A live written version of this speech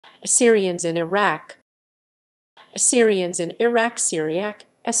Assyrians in Iraq. Assyrians in Iraq, Syriac,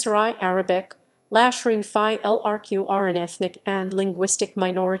 Esrai Arabic, Lashrun Phi LRQ are an ethnic and linguistic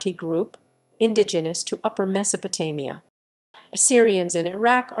minority group, indigenous to Upper Mesopotamia. Assyrians in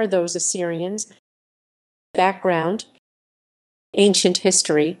Iraq are those Assyrians. Background: Ancient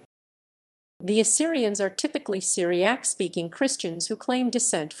history. The Assyrians are typically Syriac-speaking Christians who claim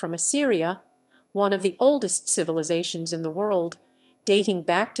descent from Assyria, one of the oldest civilizations in the world, dating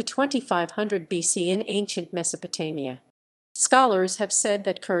back to 2500 BC in ancient Mesopotamia. Scholars have said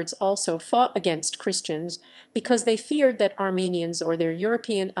that Kurds also fought against Christians because they feared that Armenians or their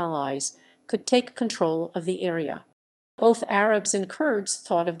European allies could take control of the area. Both Arabs and Kurds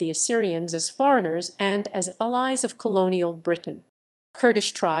thought of the Assyrians as foreigners and as allies of colonial Britain.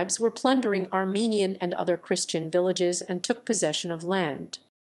 Kurdish tribes were plundering Armenian and other Christian villages and took possession of land.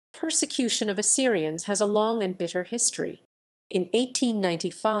 Persecution of Assyrians has a long and bitter history. In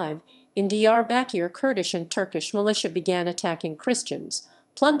 1895, in Diyarbakir, Kurdish and Turkish militia began attacking Christians,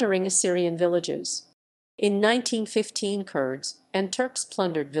 plundering Assyrian villages. In 1915, Kurds and Turks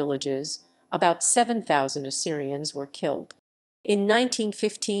plundered villages. About 7,000 Assyrians were killed. In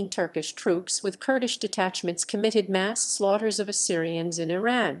 1915, Turkish troops with Kurdish detachments committed mass slaughters of Assyrians in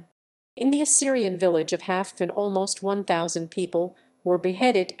Iran. In the Assyrian village of Hafin, almost 1,000 people were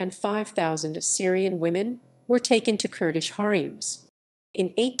beheaded and 5,000 Assyrian women were taken to Kurdish harems. In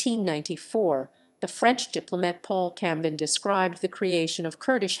 1894, the French diplomat Paul Cambon described the creation of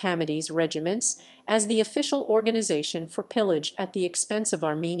Kurdish Hamidis regiments as the official organization for pillage at the expense of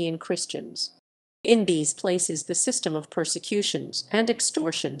Armenian Christians. In these places, the system of persecutions and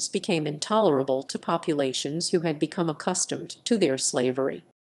extortions became intolerable to populations who had become accustomed to their slavery.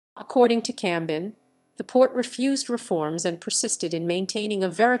 According to Cambon, the Porte refused reforms and persisted in maintaining a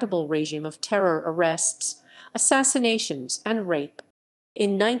veritable regime of terror, arrests, assassinations, and rape.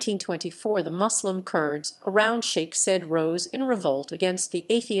 In 1924, the Muslim Kurds around Sheikh Said rose in revolt against the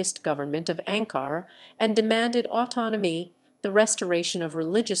atheist government of Ankara and demanded autonomy, the restoration of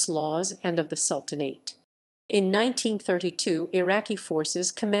religious laws, and of the Sultanate. In 1932, Iraqi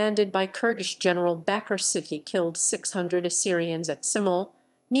forces commanded by Kurdish General Bakr Siddiqui killed 600 Assyrians at Simul,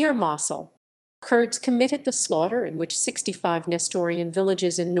 near Mosul. Kurds committed the slaughter in which 65 Nestorian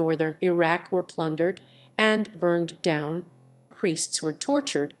villages in northern Iraq were plundered and burned down. Priests were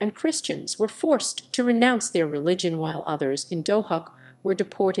tortured and Christians were forced to renounce their religion, while others in Dohuk were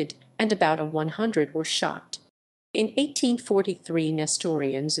deported and about 100 were shot. In 1843,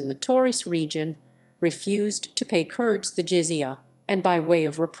 Nestorians in the Tauris region refused to pay Kurds the jizya, and by way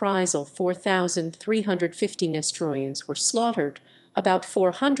of reprisal 4,350 Nestorians were slaughtered, about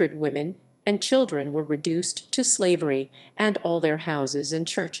 400 women and children were reduced to slavery, and all their houses and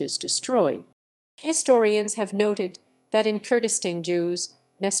churches destroyed. Historians have noted that in Kurdistan Jews,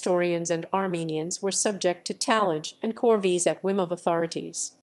 Nestorians and Armenians were subject to tallage and corvées at whim of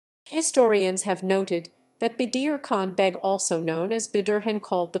authorities. Historians have noted that Bedir Khan Beg, also known as Bedurhan,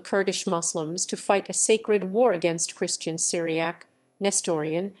 called the Kurdish Muslims to fight a sacred war against Christian Syriac,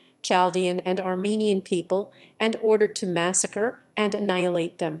 Nestorian, Chaldean, and Armenian people, and ordered to massacre and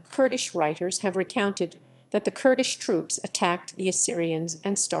annihilate them. Kurdish writers have recounted that the Kurdish troops attacked the Assyrians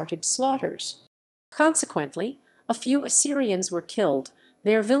and started slaughters. Consequently, a few Assyrians were killed,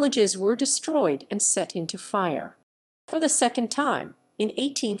 their villages were destroyed and set into fire. For the second time, in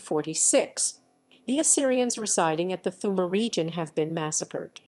 1846, the Assyrians residing at the Thuma region have been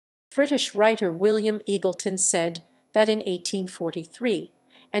massacred. British writer William Eagleton said that in 1843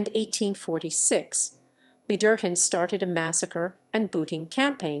 and 1846, Bedurhan started a massacre and booting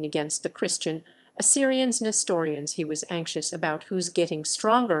campaign against the Christian Assyrians Nestorians he was anxious about, whose getting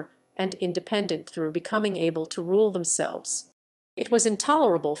stronger and independent through becoming able to rule themselves. It was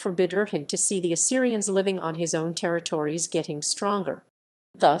intolerable for Bedurhan to see the Assyrians living on his own territories getting stronger.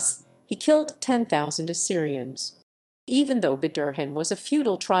 Thus, he killed 10,000 Assyrians. Even though Bedurhan was a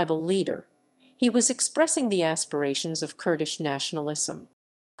feudal tribal leader, he was expressing the aspirations of Kurdish nationalism.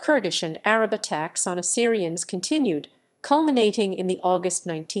 Kurdish and Arab attacks on Assyrians continued, culminating in the August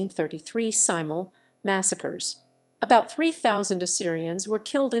 1933 Simul massacres. About 3,000 Assyrians were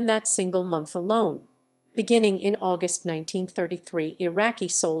killed in that single month alone. Beginning in August 1933, Iraqi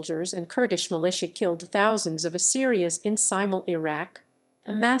soldiers and Kurdish militia killed thousands of Assyrians in Simul, Iraq.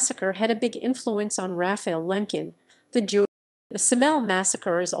 The massacre had a big influence on Raphael Lemkin, the Jew. The Simel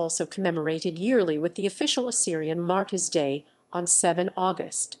massacre is also commemorated yearly with the official Assyrian Martyrs' Day on 7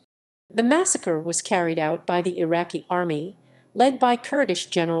 August. The massacre was carried out by the Iraqi army, led by Kurdish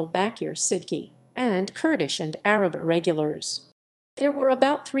General Bakr Siddiqui, and Kurdish and Arab irregulars. There were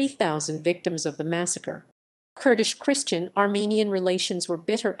about 3,000 victims of the massacre. Kurdish-Christian-Armenian relations were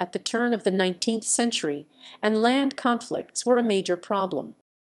bitter at the turn of the 19th century, and land conflicts were a major problem.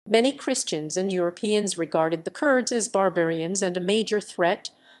 Many Christians and Europeans regarded the Kurds as barbarians and a major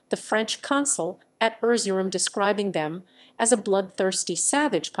threat, the French consul at Erzurum describing them as a bloodthirsty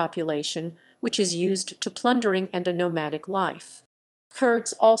savage population which is used to plundering and a nomadic life.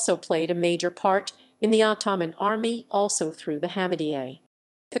 Kurds also played a major part in the Ottoman army, also through the Hamidiyeh.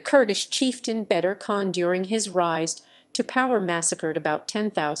 The Kurdish chieftain Bedr Khan during his rise to power massacred about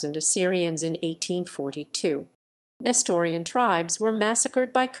 10,000 Assyrians in 1842. Nestorian tribes were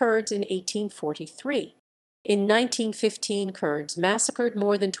massacred by Kurds in 1843. In 1915, Kurds massacred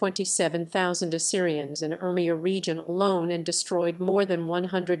more than 27,000 Assyrians in Urmia region alone and destroyed more than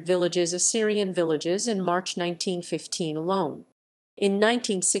 100 Assyrian villages in March 1915 alone. In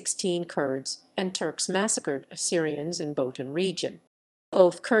 1916, Kurds and Turks massacred Assyrians in Botan region.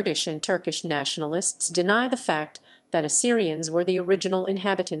 Both Kurdish and Turkish nationalists deny the fact that Assyrians were the original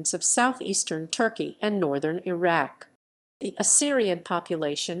inhabitants of southeastern Turkey and northern Iraq. The Assyrian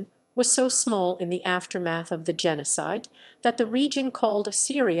population was so small in the aftermath of the genocide that the region called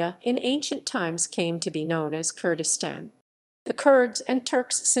Assyria in ancient times came to be known as Kurdistan. The Kurds and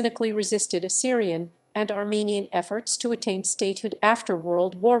Turks cynically resisted Assyrian and Armenian efforts to attain statehood after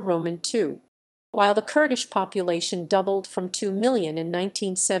World War II. While the Kurdish population doubled from 2 million in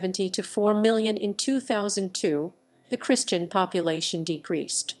 1970 to 4 million in 2002, the Christian population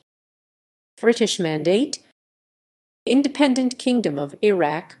decreased. British Mandate, Independent Kingdom of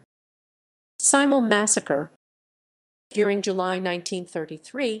Iraq, Simele massacre. During July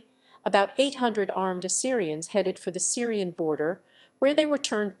 1933, about 800 armed Assyrians headed for the Syrian border, where they were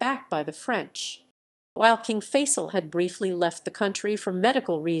turned back by the French. While King Faisal had briefly left the country for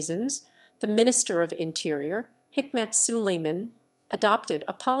medical reasons, the Minister of Interior, Hikmet Suleiman, adopted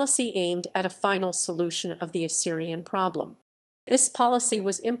a policy aimed at a final solution of the Assyrian problem. This policy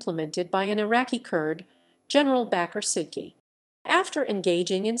was implemented by an Iraqi Kurd, General Bakr Siddiqui. After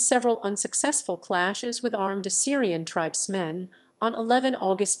engaging in several unsuccessful clashes with armed Assyrian tribesmen on 11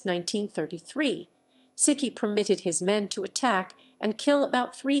 August 1933, Siddiqui permitted his men to attack and kill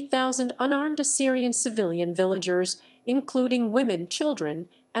about 3,000 unarmed Assyrian civilian villagers, including women, children,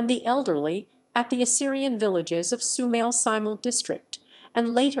 and the elderly, at the Assyrian villages of Sumail-Simele district,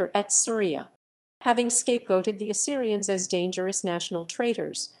 and later at Surya. Having scapegoated the Assyrians as dangerous national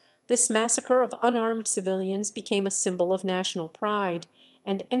traitors, this massacre of unarmed civilians became a symbol of national pride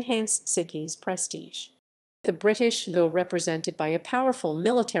and enhanced Siddiqui's prestige. The British, though represented by a powerful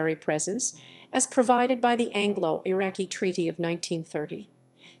military presence, as provided by the Anglo-Iraqi Treaty of 1930,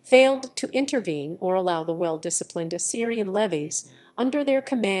 failed to intervene or allow the well-disciplined Assyrian levies under their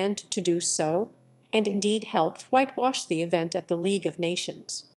command to do so, and indeed helped whitewash the event at the League of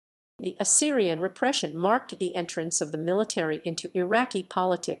Nations. The Assyrian repression marked the entrance of the military into Iraqi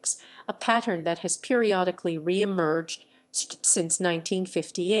politics, a pattern that has periodically re-emerged since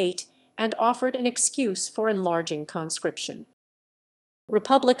 1958 and offered an excuse for enlarging conscription.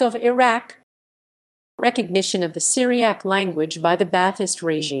 Republic of Iraq. Recognition of the Syriac language by the Ba'athist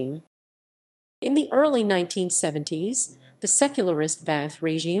regime. In the early 1970s, the secularist Ba'ath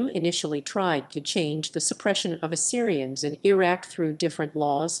regime initially tried to change the suppression of Assyrians in Iraq through different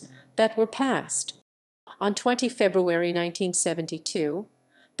laws that were passed. On 20 February 1972,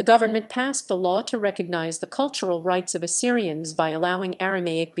 the government passed the law to recognize the cultural rights of Assyrians by allowing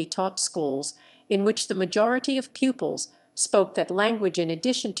Aramaic be taught schools in which the majority of pupils spoke that language in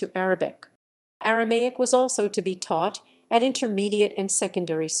addition to Arabic. Aramaic was also to be taught at intermediate and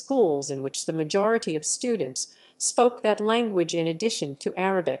secondary schools in which the majority of students spoke that language in addition to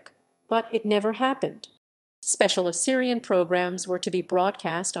Arabic, but it never happened. Special Assyrian programs were to be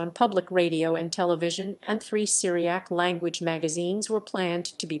broadcast on public radio and television, and 3 Syriac language magazines were planned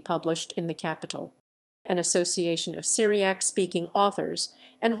to be published in the capital. An association of Syriac-speaking authors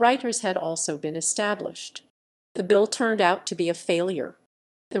and writers had also been established. The bill turned out to be a failure.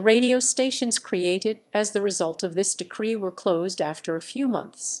 The radio stations created as the result of this decree were closed after a few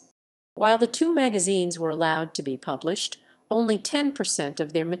months. While the 2 magazines were allowed to be published, only 10%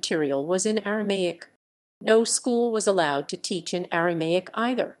 of their material was in Aramaic. No school was allowed to teach in Aramaic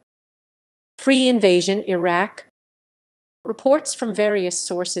either. Pre-invasion Iraq. Reports from various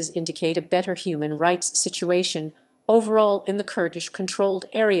sources indicate a better human rights situation overall in the Kurdish-controlled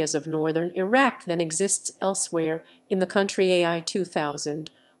areas of northern Iraq than exists elsewhere in the country. AI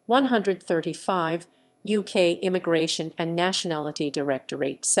 2135, UK Immigration and Nationality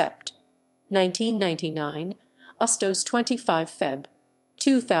Directorate Sept. 1999, Ustos 25 Feb.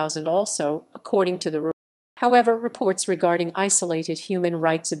 2000 also, according to the However, reports regarding isolated human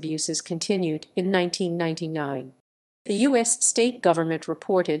rights abuses continued in 1999. The U.S. state government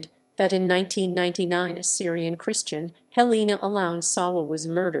reported that in 1999 a Syrian Christian, Helena Alaun Sawa, was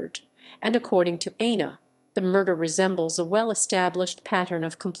murdered, and according to ANA, the murder resembles a well-established pattern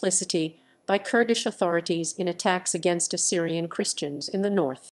of complicity by Kurdish authorities in attacks against Assyrian Christians in the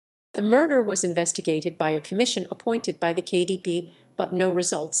north. The murder was investigated by a commission appointed by the KDP, but no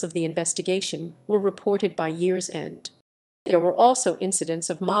results of the investigation were reported by year's end. There were also incidents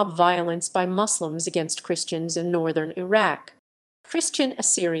of mob violence by Muslims against Christians in northern Iraq. Christian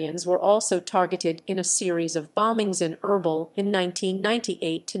Assyrians were also targeted in a series of bombings in Erbil in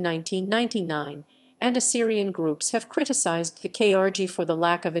 1998 to 1999, and Assyrian groups have criticized the KRG for the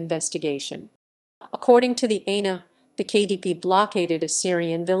lack of investigation. According to the ANA, the KDP blockaded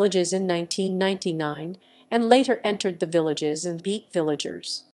Assyrian villages in 1999 and later entered the villages and beat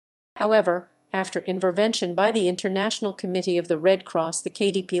villagers. However, after intervention by the International Committee of the Red Cross, the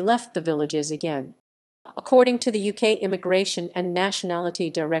KDP left the villages again. According to the UK Immigration and Nationality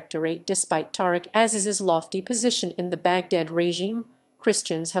Directorate, despite Tariq Aziz's lofty position in the Baghdad regime,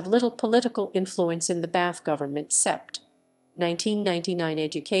 Christians have little political influence in the Ba'ath government. Sept. 1999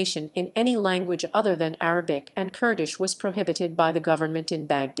 education in any language other than Arabic and Kurdish was prohibited by the government in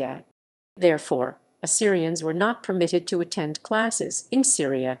Baghdad. Therefore, Assyrians were not permitted to attend classes in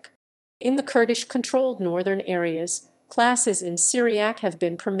Syriac. In the Kurdish-controlled northern areas, classes in Syriac have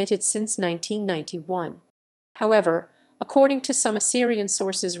been permitted since 1991. However, according to some Assyrian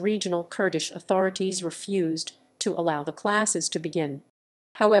sources, regional Kurdish authorities refused to allow the classes to begin.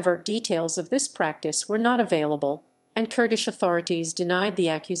 However, details of this practice were not available, and Kurdish authorities denied the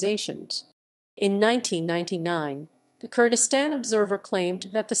accusations. In 1999, the Kurdistan Observer claimed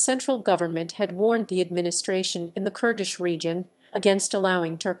that the central government had warned the administration in the Kurdish region against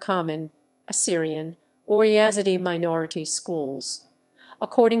allowing Turkoman, Assyrian, or Yazidi minority schools.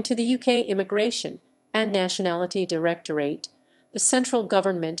 According to the UK Immigration and Nationality Directorate, the central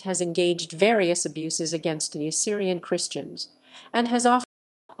government has engaged various abuses against the Assyrian Christians and has often.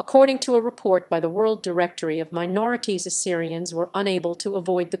 According to a report by the World Directory of Minorities, Assyrians were unable to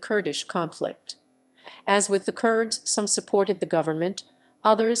avoid the Kurdish conflict. As with the Kurds, some supported the government,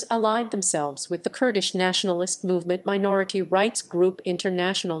 others allied themselves with the Kurdish nationalist movement Minority Rights Group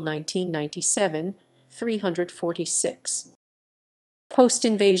International 1997, 346.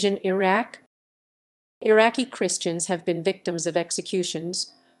 Post-invasion Iraq. Iraqi Christians have been victims of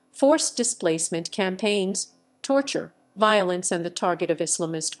executions, forced displacement campaigns, torture, violence, and the target of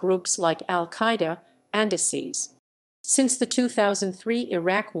Islamist groups like Al-Qaeda and ISIS. Since the 2003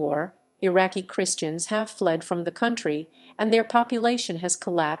 Iraq War, Iraqi Christians have fled from the country, and their population has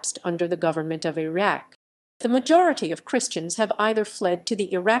collapsed under the government of Iraq. The majority of Christians have either fled to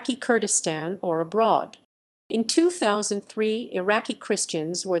the Iraqi Kurdistan or abroad. In 2003, Iraqi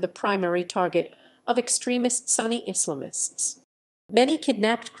Christians were the primary target of extremist Sunni Islamists. Many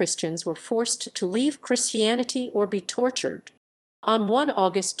kidnapped Christians were forced to leave Christianity or be tortured. On 1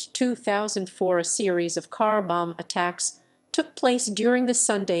 August 2004, a series of car bomb attacks took place during the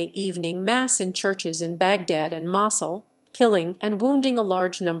Sunday evening Mass in churches in Baghdad and Mosul, killing and wounding a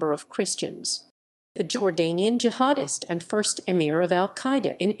large number of Christians. The Jordanian jihadist and first emir of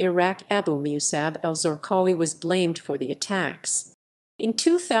al-Qaeda in Iraq, Abu Musab al-Zarqawi, was blamed for the attacks. In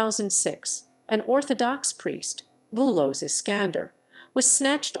 2006, an Orthodox priest, Bulos Iskander, was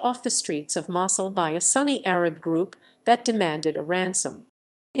snatched off the streets of Mosul by a Sunni Arab group that demanded a ransom.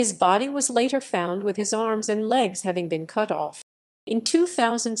 His body was later found with his arms and legs having been cut off. In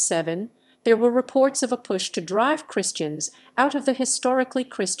 2007, there were reports of a push to drive Christians out of the historically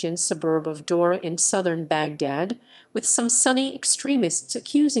Christian suburb of Dora in southern Baghdad, with some Sunni extremists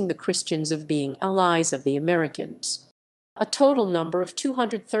accusing the Christians of being allies of the Americans. A total number of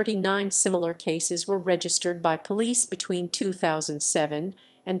 239 similar cases were registered by police between 2007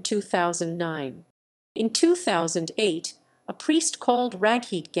 and 2009. In 2008, a priest called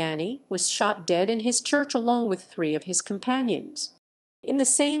Raghid Ghani was shot dead in his church along with 3 of his companions. In the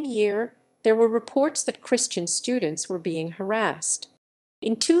same year, there were reports that Christian students were being harassed.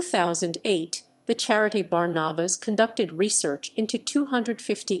 In 2008, the charity Barnabas conducted research into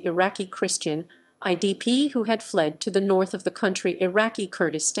 250 Iraqi Christian IDP who had fled to the north of the country, Iraqi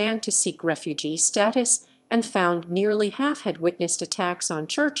Kurdistan, to seek refugee status, and found nearly half had witnessed attacks on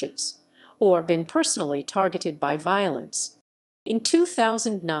churches or been personally targeted by violence. In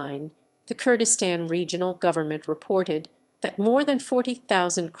 2009, the Kurdistan Regional Government reported that more than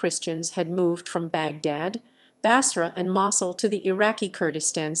 40,000 Christians had moved from Baghdad, Basra, and Mosul to the Iraqi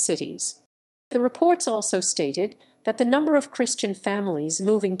Kurdistan cities. The reports also stated that the number of Christian families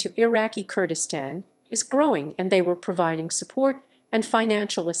moving to Iraqi Kurdistan is growing, and they were providing support and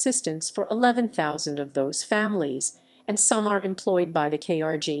financial assistance for 11,000 of those families, and some are employed by the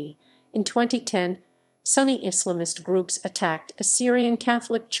KRG. In 2010, Sunni Islamist groups attacked a Syrian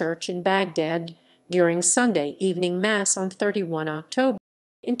Catholic church in Baghdad during Sunday evening Mass on 31 October.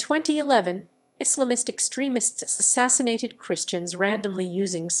 In 2011, Islamist extremists assassinated Christians randomly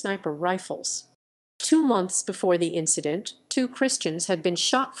using sniper rifles. 2 months before the incident, 2 Christians had been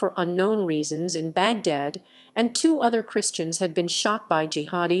shot for unknown reasons in Baghdad, and 2 other Christians had been shot by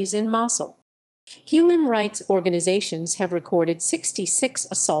jihadis in Mosul. Human rights organizations have recorded 66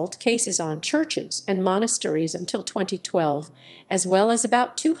 assault cases on churches and monasteries until 2012, as well as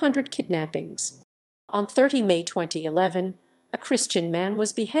about 200 kidnappings. On 30 May 2011, a Christian man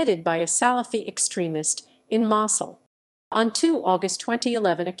was beheaded by a Salafi extremist in Mosul. On 2 August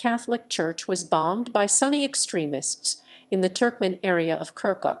 2011, a Catholic church was bombed by Sunni extremists in the Turkmen area of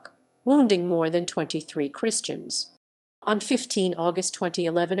Kirkuk, wounding more than 23 Christians. On 15 August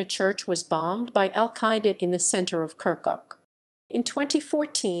 2011, a church was bombed by al-Qaeda in the center of Kirkuk. In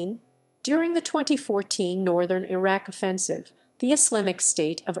 2014, during the 2014 northern Iraq offensive, the Islamic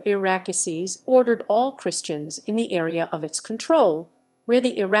State of Iraqi-Assyrians ordered all Christians in the area of its control, where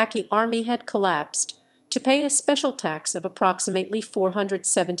the Iraqi army had collapsed, to pay a special tax of approximately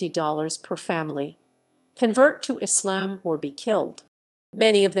 $470 per family, convert to Islam, or be killed.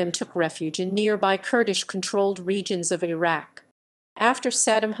 Many of them took refuge in nearby Kurdish-controlled regions of Iraq. After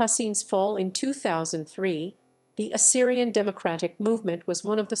Saddam Hussein's fall in 2003, the Assyrian Democratic Movement was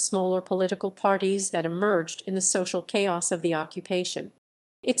one of the smaller political parties that emerged in the social chaos of the occupation.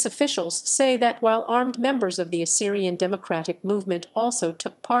 Its officials say that while armed members of the Assyrian Democratic Movement also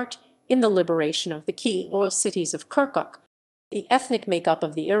took part in the liberation of the key oil cities of Kirkuk, the ethnic makeup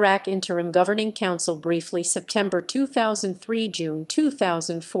of the Iraq Interim Governing Council briefly September 2003 June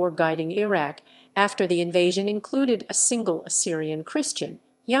 2004 guiding Iraq after the invasion included a single Assyrian Christian,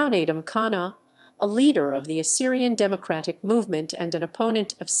 Yonadam Kana, a leader of the Assyrian Democratic Movement and an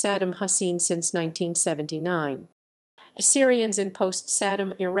opponent of Saddam Hussein since 1979. Assyrians in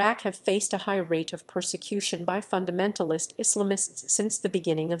post-Saddam Iraq have faced a high rate of persecution by fundamentalist Islamists since the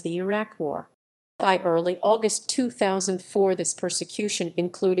beginning of the Iraq War. By early August 2004, this persecution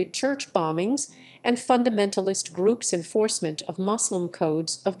included church bombings and fundamentalist groups' enforcement of Muslim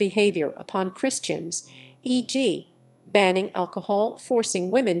codes of behavior upon Christians, e.g., banning alcohol,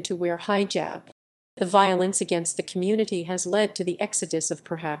 forcing women to wear hijab. The violence against the community has led to the exodus of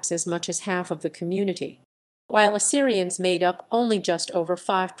perhaps as much as half of the community. While Assyrians made up only just over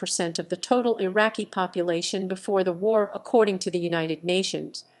 5% of the total Iraqi population before the war, according to the United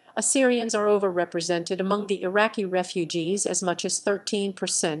Nations, Assyrians are overrepresented among the Iraqi refugees, as much as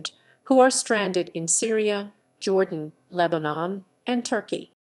 13%, who are stranded in Syria, Jordan, Lebanon, and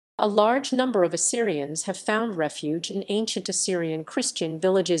Turkey. A large number of Assyrians have found refuge in ancient Assyrian Christian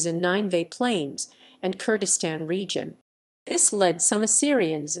villages in Nineveh Plains and Kurdistan region. This led some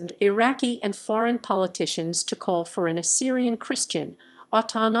Assyrians and Iraqi and foreign politicians to call for an Assyrian Christian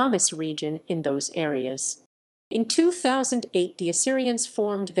autonomous region in those areas. In 2008, the Assyrians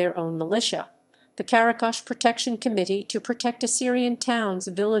formed their own militia, the Karakash Protection Committee, to protect Assyrian towns,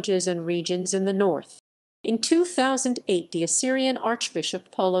 villages, and regions in the north. In 2008, the Assyrian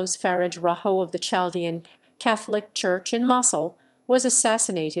Archbishop Polos Faraj Raho of the Chaldean Catholic Church in Mosul was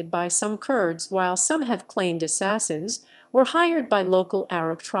assassinated by some Kurds, while some have claimed assassins were hired by local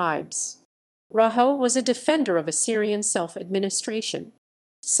Arab tribes. Raho was a defender of Assyrian self-administration.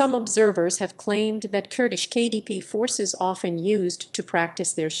 Some observers have claimed that Kurdish KDP forces often used to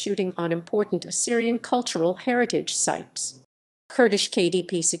practice their shooting on important Assyrian cultural heritage sites. Kurdish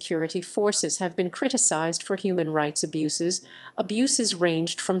KDP security forces have been criticized for human rights abuses. Abuses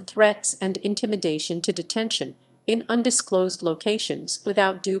ranged from threats and intimidation to detention in undisclosed locations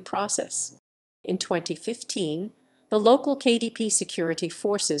without due process. In 2015, the local KDP security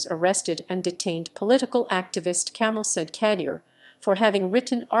forces arrested and detained political activist Kamal Said Kadir for having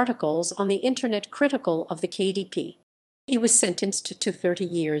written articles on the internet critical of the KDP. He was sentenced to 30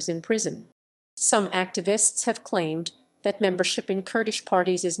 years in prison. Some activists have claimed that membership in Kurdish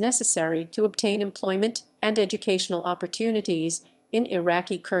parties is necessary to obtain employment and educational opportunities in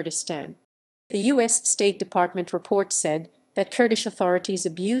Iraqi Kurdistan. The U.S. State Department report said that Kurdish authorities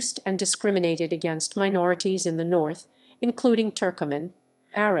abused and discriminated against minorities in the north, including Turkmen,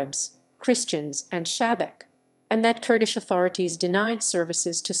 Arabs, Christians, and Shabak, and that Kurdish authorities denied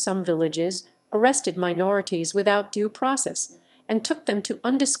services to some villages, arrested minorities without due process, and took them to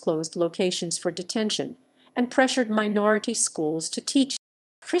undisclosed locations for detention, and pressured minority schools to teach.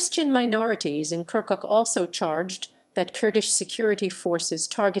 Christian minorities in Kirkuk also charged that Kurdish security forces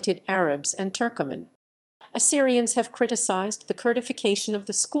targeted Arabs and Turkmen. Assyrians have criticized the Kurdification of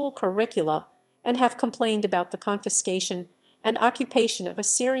the school curricula and have complained about the confiscation and occupation of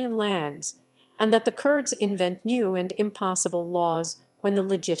Assyrian lands, and that the Kurds invent new and impossible laws when the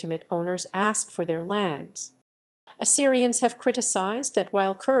legitimate owners ask for their lands. Assyrians have criticized that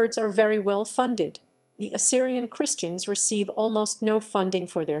while Kurds are very well funded, the Assyrian Christians receive almost no funding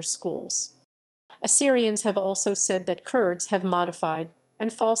for their schools. Assyrians have also said that Kurds have modified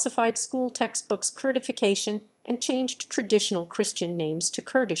and falsified school textbooks Kurdification and changed traditional Christian names to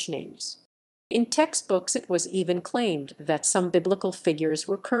Kurdish names. In textbooks it was even claimed that some biblical figures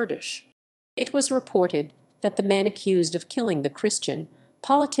were Kurdish. It was reported that the man accused of killing the Christian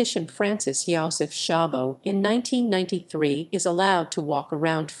politician Francis Yosef Shabo in 1993 is allowed to walk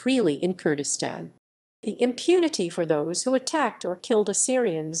around freely in Kurdistan. The impunity for those who attacked or killed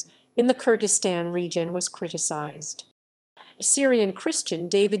Assyrians in the Kurdistan region was criticized. Assyrian Christian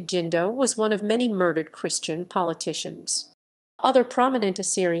David Jindo was one of many murdered Christian politicians. Other prominent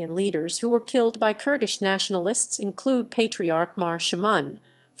Assyrian leaders who were killed by Kurdish nationalists include Patriarch Mar Shaman,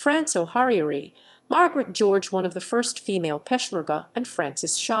 France O'Hariri, Margaret George, one of the first female Peshmerga, and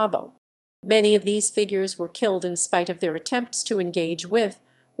Francis Shabo. Many of these figures were killed in spite of their attempts to engage with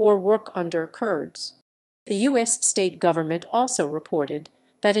or work under Kurds. The U.S. state government also reported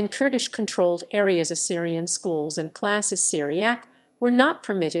that in Kurdish-controlled areas Assyrian schools and classes Syriac were not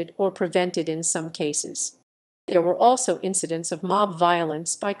permitted or prevented in some cases. There were also incidents of mob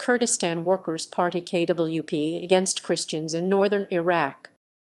violence by Kurdistan Workers' Party KWP against Christians in northern Iraq.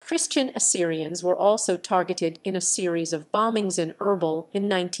 Christian Assyrians were also targeted in a series of bombings in Erbil in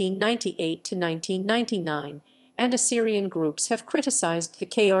 1998 to 1999, and Assyrian groups have criticized the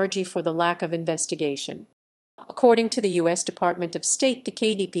KRG for the lack of investigation. According to the U.S. Department of State, the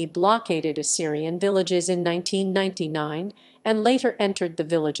KDP blockaded Assyrian villages in 1999 and later entered the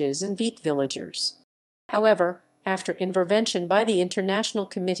villages and beat villagers. However, after intervention by the International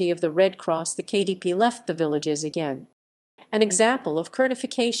Committee of the Red Cross, the KDP left the villages again. An example of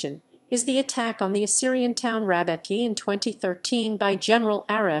Kurdification is the attack on the Assyrian town Rabetki in 2013 by General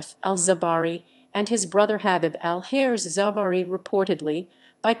Aref al-Zabari and his brother Habib al-Harz Zabari, reportedly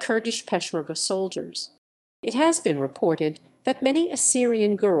by Kurdish Peshmerga soldiers. It has been reported that many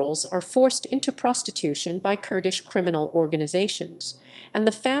Assyrian girls are forced into prostitution by Kurdish criminal organizations, and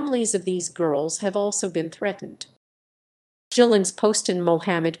the families of these girls have also been threatened. Jyllands Posten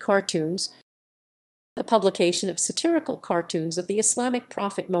Mohammed cartoons. The publication of satirical cartoons of the Islamic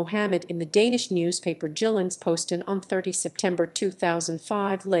prophet Mohammed in the Danish newspaper Jyllands Posten on 30 September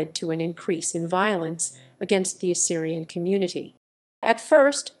 2005 led to an increase in violence against the Assyrian community. At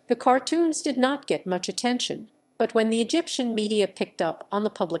first, the cartoons did not get much attention, but when the Egyptian media picked up on the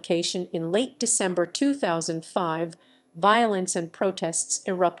publication in late December 2005, violence and protests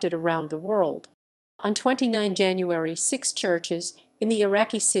erupted around the world. On 29 January, 6 churches in the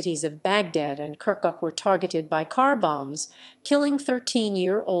Iraqi cities of Baghdad and Kirkuk were targeted by car bombs, killing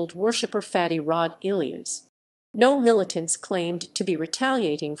 13-year-old worshipper Fadi Rod Ilyas. No militants claimed to be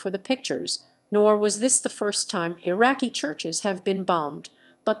retaliating for the pictures, nor was this the first time Iraqi churches have been bombed,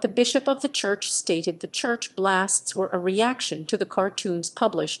 but the bishop of the church stated the church blasts were a reaction to the cartoons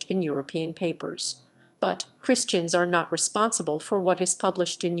published in European papers. But Christians are not responsible for what is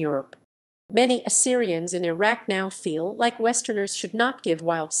published in Europe. Many Assyrians in Iraq now feel like Westerners should not give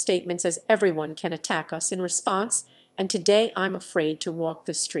wild statements as everyone can attack us in response, and today I'm afraid to walk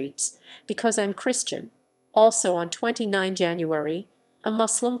the streets because I'm Christian. Also on 29 January, a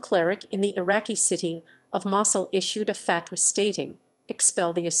Muslim cleric in the Iraqi city of Mosul issued a fatwa stating,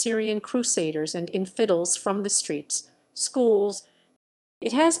 "Expel the Assyrian crusaders and infidels from the streets, schools."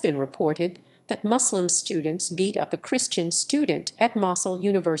 It has been reported that Muslim students beat up a Christian student at Mosul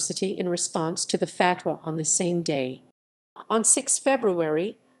University in response to the fatwa on the same day. On 6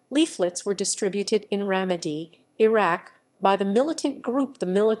 February, leaflets were distributed in Ramadi, Iraq, by the militant group the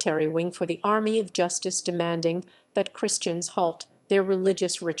Military Wing for the Army of Justice, demanding that Christians halt their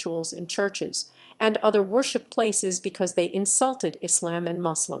religious rituals in churches and other worship places because they insulted Islam and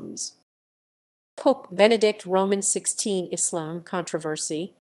Muslims. Pope Benedict Roman XVI Islam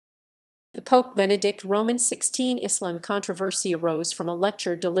controversy. The Pope Benedict Roman XVI Islam controversy arose from a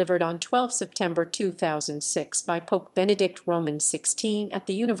lecture delivered on 12 September 2006 by Pope Benedict Roman XVI at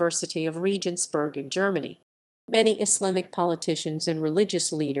the University of Regensburg in Germany. Many Islamic politicians and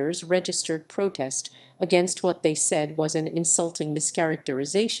religious leaders registered protest against what they said was an insulting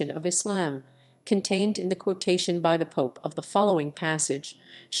mischaracterization of Islam, contained in the quotation by the Pope of the following passage: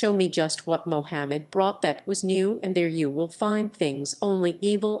 "Show me just what Mohammed brought that was new, and there you will find things only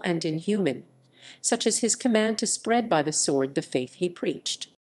evil and inhuman, such as his command to spread by the sword the faith he preached."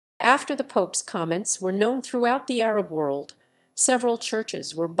 After the Pope's comments were known throughout the Arab world, several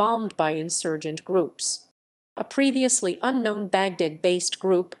churches were bombed by insurgent groups. A previously unknown Baghdad-based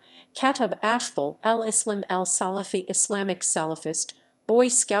group, Katab Ashfal al-Islam al-Salafi Islamic Salafist Boy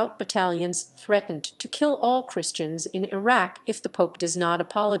Scout battalions threatened to kill all Christians in Iraq if the Pope does not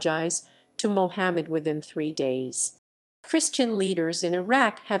apologize to Mohammed within 3 days. Christian leaders in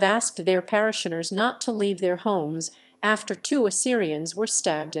Iraq have asked their parishioners not to leave their homes after 2 Assyrians were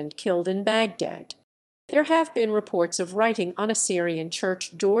stabbed and killed in Baghdad. There have been reports of writing on Assyrian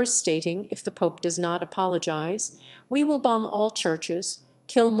church doors stating, if the Pope does not apologize, we will bomb all churches,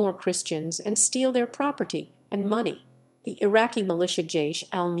 kill more Christians, and steal their property and money. The Iraqi militia Jaish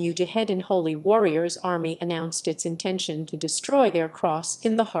al-Mujahedin Holy Warriors Army announced its intention to destroy their cross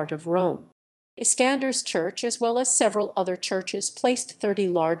in the heart of Rome. Iskandar's church, as well as several other churches, placed 30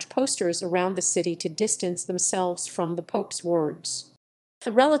 large posters around the city to distance themselves from the Pope's words.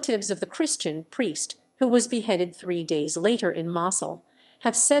 The relatives of the Christian priest, who was beheaded 3 days later in Mosul,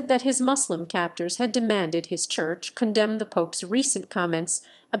 have said that his Muslim captors had demanded his church condemn the Pope's recent comments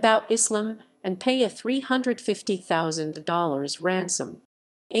about Islam and pay a $350,000 ransom.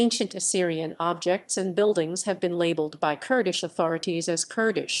 Ancient Assyrian objects and buildings have been labeled by Kurdish authorities as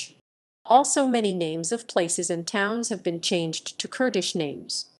Kurdish. Also, many names of places and towns have been changed to Kurdish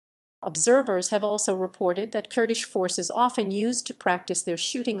names. Observers have also reported that Kurdish forces often used to practice their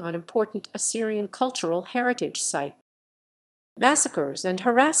shooting on important Assyrian cultural heritage sites. Massacres and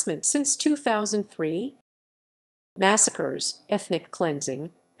harassment since 2003. Massacres, ethnic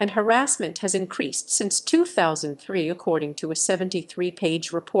cleansing, and harassment has increased since 2003 according to a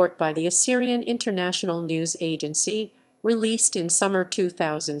 73-page report by the Assyrian International News Agency, released in summer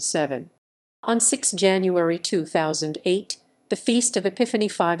 2007. On 6 January 2008, the Feast of Epiphany,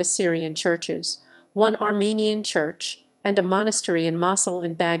 5 Assyrian churches, 1 Armenian church, and a monastery in Mosul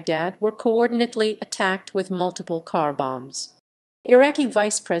and Baghdad were coordinately attacked with multiple car bombs. Iraqi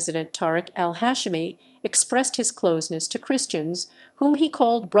Vice President Tariq al-Hashimi expressed his closeness to Christians, whom he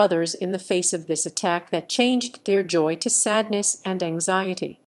called brothers, in the face of this attack that changed their joy to sadness and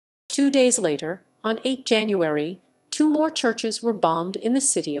anxiety. 2 days later, on 8 January, 2 more churches were bombed in the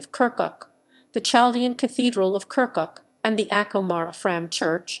city of Kirkuk, the Chaldean Cathedral of Kirkuk and the Akomar Ephraim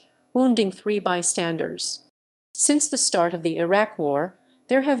Church, wounding 3 bystanders. Since the start of the Iraq War,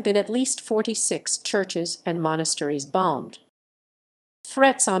 there have been at least 46 churches and monasteries bombed.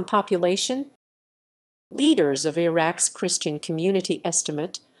 Threats on population. Leaders of Iraq's Christian community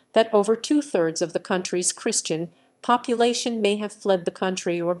estimate that over 2/3 of the country's Christian population may have fled the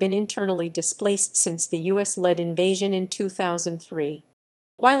country or been internally displaced since the U.S.-led invasion in 2003.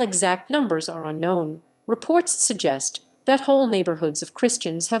 While exact numbers are unknown, reports suggest that whole neighborhoods of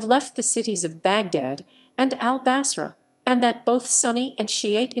Christians have left the cities of Baghdad and al-Basra, and that both Sunni and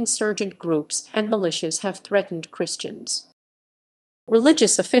Shiite insurgent groups and militias have threatened Christians.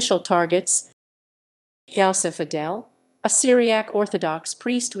 Religious official targets. Yosef Adel, a Syriac Orthodox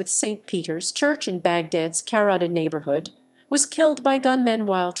priest with St. Peter's Church in Baghdad's Karada neighborhood, was killed by gunmen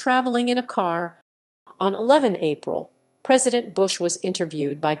while traveling in a car. On 11 April, President Bush was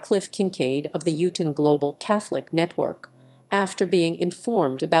interviewed by Cliff Kincaid of the Utah Global Catholic Network after being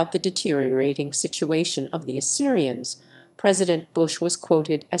informed about the deteriorating situation of the Assyrians. President Bush was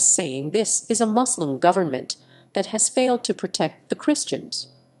quoted as saying, "This is a Muslim government that has failed to protect the Christians.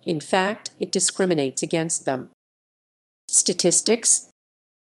 In fact, it discriminates against them." Statistics.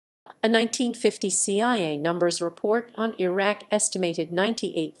 A 1950 CIA numbers report on Iraq estimated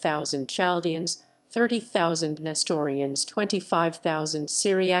 98,000 Chaldeans, 30,000 Nestorians, 25,000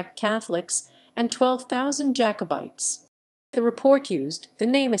 Syriac Catholics, and 12,000 Jacobites. The report used the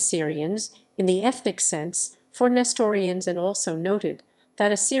name Assyrians in the ethnic sense for Nestorians and also noted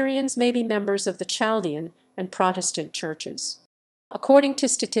that Assyrians may be members of the Chaldean and Protestant churches. According to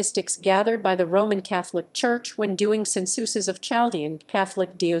statistics gathered by the Roman Catholic Church when doing censuses of Chaldean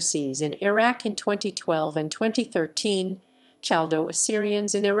Catholic dioceses in Iraq in 2012 and 2013,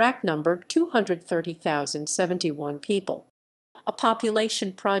 Chaldo-Assyrians in Iraq numbered 230,071 people. A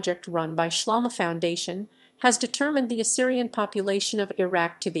population project run by Shlama Foundation has determined the Assyrian population of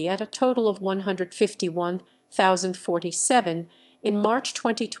Iraq to be at a total of 151,047 in March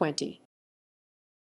 2020.